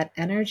emotions, that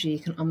energy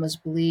can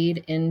almost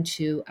bleed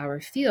into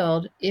our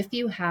field if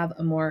you have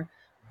a more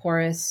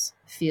porous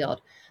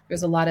field.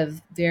 There's a lot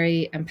of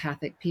very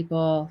empathic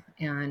people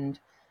and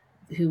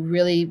who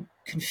really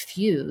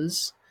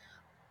confuse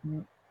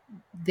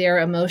their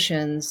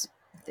emotions.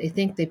 They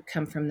think they've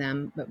come from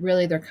them, but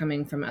really they're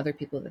coming from other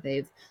people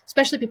that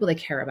especially people they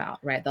care about,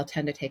 right? They'll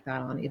tend to take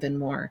that on even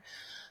more.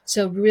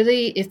 So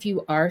really, if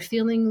you are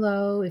feeling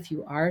low, if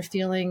you are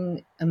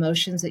feeling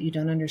emotions that you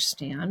don't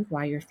understand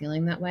why you're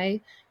feeling that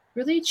way,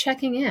 really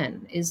checking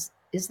in. Is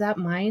that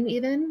mine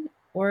even?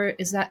 Or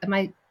am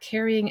I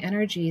carrying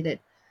energy that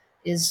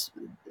is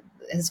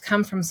has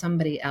come from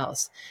somebody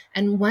else?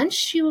 And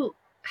once you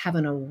have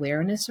an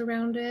awareness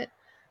around it,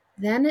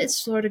 then it's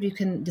sort of you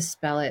can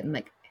dispel it and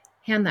like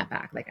hand that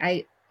back. Like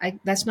I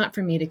that's not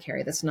for me to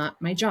carry. That's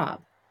not my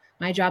job.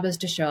 My job is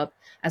to show up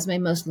as my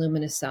most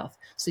luminous self.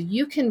 So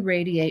you can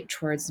radiate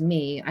towards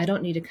me. I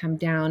don't need to come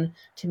down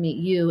to meet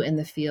you in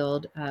the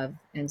field of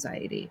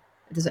anxiety.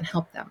 It doesn't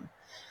help them.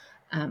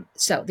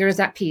 So there's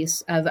that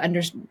piece of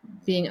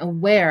being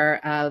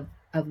aware of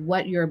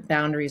what your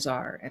boundaries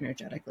are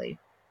energetically.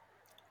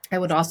 I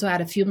would also add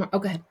a few more. Oh,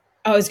 go ahead.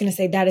 I was going to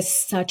say that is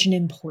such an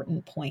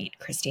important point,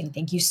 Christine.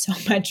 Thank you so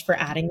much for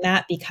adding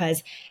that,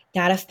 because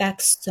that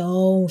affects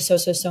so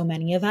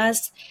many of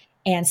us.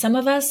 And some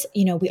of us,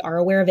 we are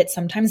aware of it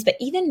sometimes, but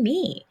even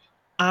me,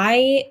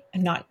 I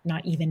am not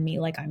even me,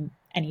 like I'm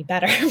any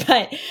better,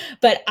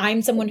 but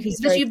I'm someone who's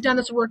This very, you've done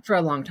this work for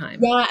a long time.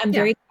 yeah,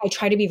 Yeah. I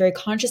try to be very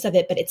conscious of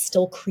it, but it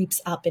still creeps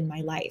up in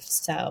my life.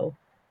 So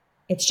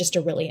it's just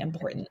a really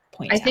important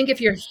point I to have. think if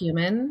you're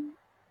human,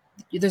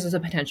 there's a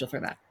potential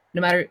for that.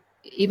 No matter,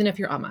 even if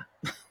you're Amma,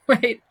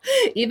 right?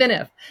 Even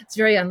if it's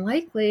very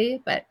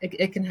unlikely, but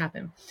it can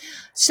happen.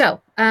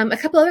 So, a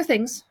couple other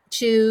things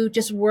to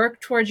just work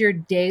towards your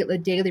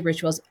daily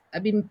rituals. I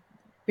mean,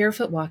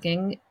 barefoot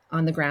walking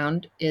on the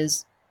ground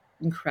is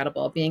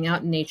incredible. Being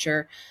out in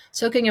nature,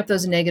 soaking up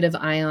those negative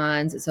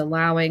ions, it's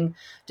allowing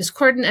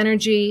discordant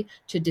energy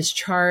to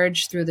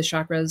discharge through the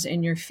chakras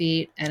in your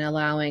feet and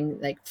allowing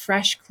like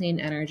fresh, clean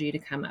energy to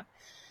come up.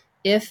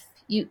 If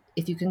you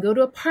can go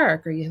to a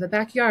park or you have a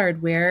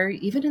backyard where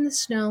even in the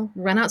snow,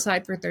 run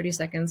outside for 30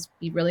 seconds,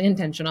 be really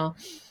intentional.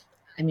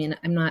 I mean,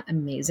 I'm not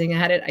amazing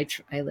at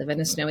it. I live in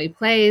a snowy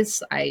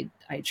place. I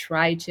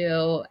try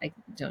to. I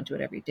don't do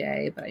it every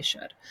day, but I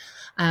should.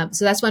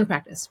 So that's one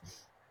practice.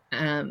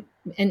 And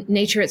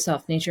nature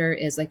itself, nature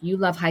is like you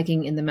love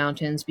hiking in the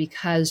mountains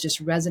because just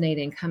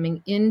resonating,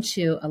 coming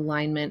into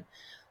alignment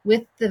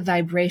with the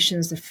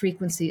vibrations, the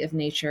frequency of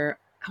nature,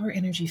 our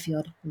energy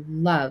field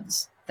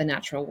loves the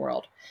natural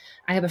world.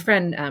 I have a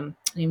friend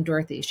named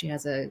Dorothy. She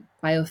has a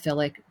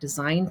biophilic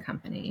design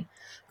company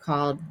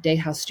called Day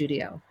House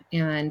Studio.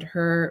 And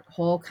her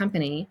whole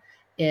company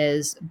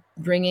is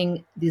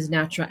bringing these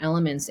natural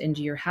elements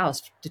into your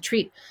house to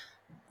treat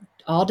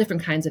all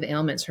different kinds of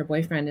ailments. Her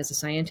boyfriend is a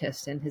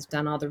scientist and has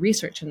done all the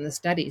research and the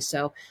studies.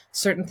 So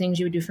certain things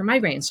you would do for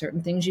migraines,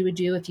 certain things you would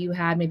do if you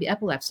had maybe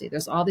epilepsy.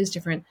 There's all these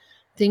different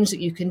things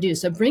that you can do.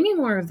 So bringing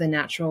more of the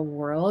natural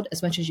world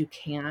as much as you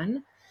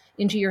can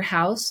into your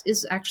house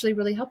is actually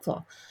really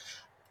helpful.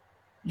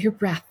 Your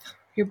breath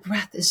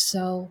is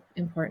so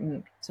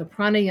important. So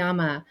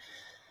pranayama,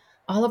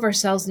 all of our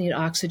cells need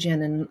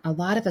oxygen. And a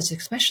lot of us,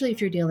 especially if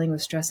you're dealing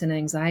with stress and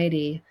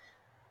anxiety,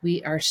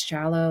 we are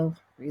shallow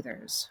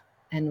breathers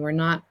and we're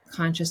not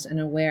conscious and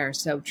aware.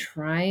 So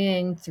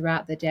trying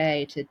throughout the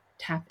day to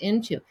tap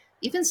into,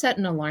 even set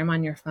an alarm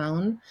on your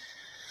phone,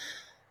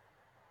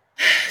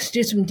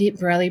 do some deep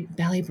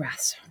belly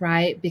breaths,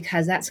 right?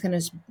 Because that's going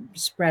to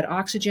spread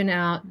oxygen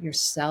out. Your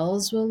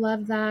cells will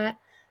love that.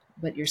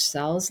 What your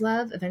cells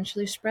love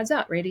eventually spreads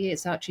out,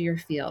 radiates out to your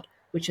field,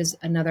 which is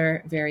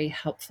another very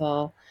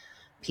helpful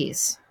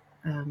piece.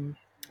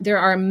 There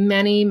are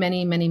many,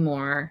 many, many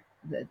more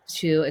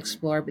to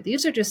explore, but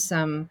these are just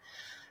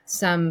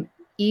some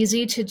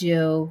easy to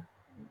do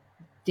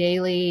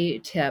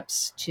daily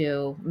tips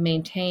to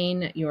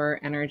maintain your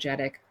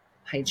energetic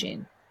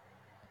hygiene.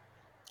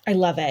 I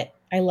love it.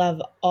 I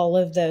love all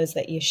of those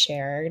that you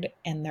shared,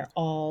 and they're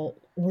all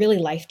really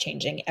life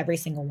changing, every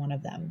single one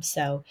of them.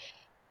 So,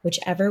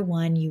 whichever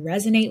one you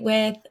resonate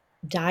with,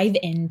 dive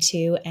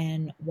into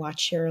and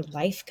watch your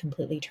life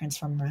completely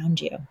transform around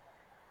you.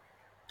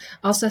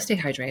 Also, stay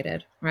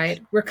hydrated,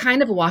 right? We're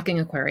kind of walking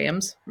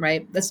aquariums,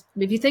 right? That's,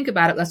 if you think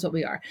about it, that's what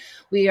we are.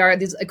 We are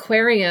these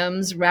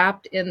aquariums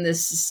wrapped in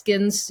this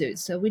skin suit.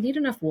 So we need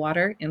enough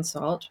water and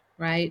salt,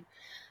 right,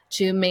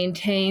 to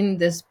maintain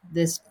this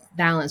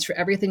balance for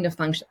everything to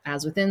function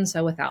as within,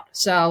 so without.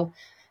 So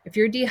if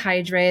you're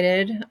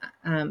dehydrated,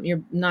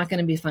 you're not going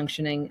to be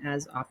functioning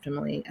as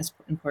optimally, as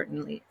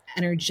importantly,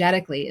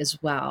 energetically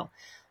as well.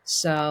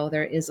 So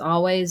there is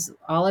always,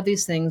 all of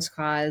these things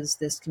cause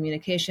this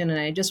communication. And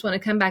I just want to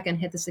come back and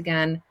hit this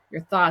again.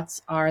 Your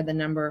thoughts are the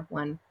number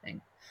one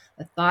thing.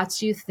 The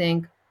thoughts you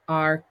think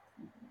are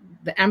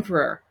the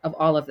emperor of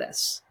all of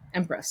this,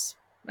 empress.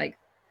 Like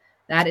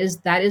that is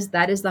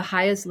the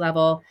highest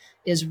level,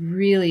 is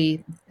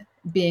really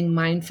being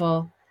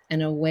mindful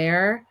and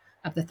aware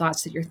of the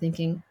thoughts that you're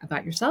thinking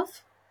about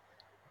yourself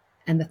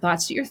and the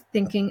thoughts that you're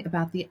thinking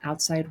about the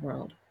outside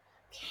world.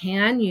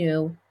 Can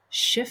you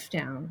shift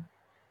down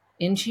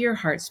into your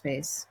heart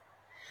space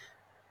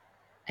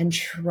and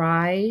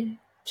try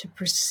to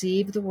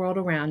perceive the world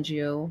around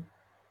you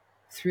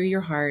through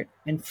your heart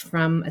and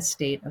from a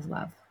state of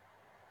love?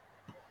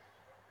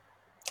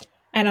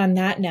 And on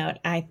that note,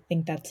 I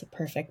think that's a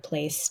perfect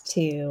place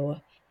to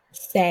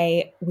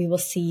say we will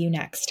see you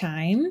next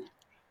time.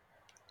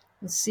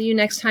 We'll see you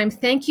next time.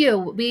 Thank you.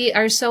 We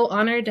are so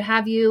honored to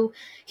have you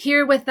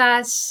here with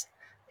us,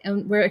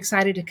 and we're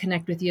excited to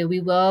connect with you. We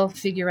will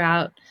figure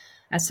out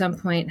at some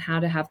point how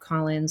to have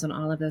call-ins and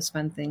all of those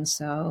fun things.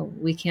 So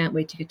we can't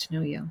wait to get to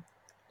know you.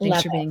 Thanks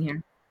Love for it. being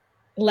here.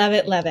 Love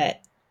it. Love it.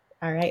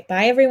 All right.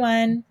 Bye,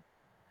 everyone.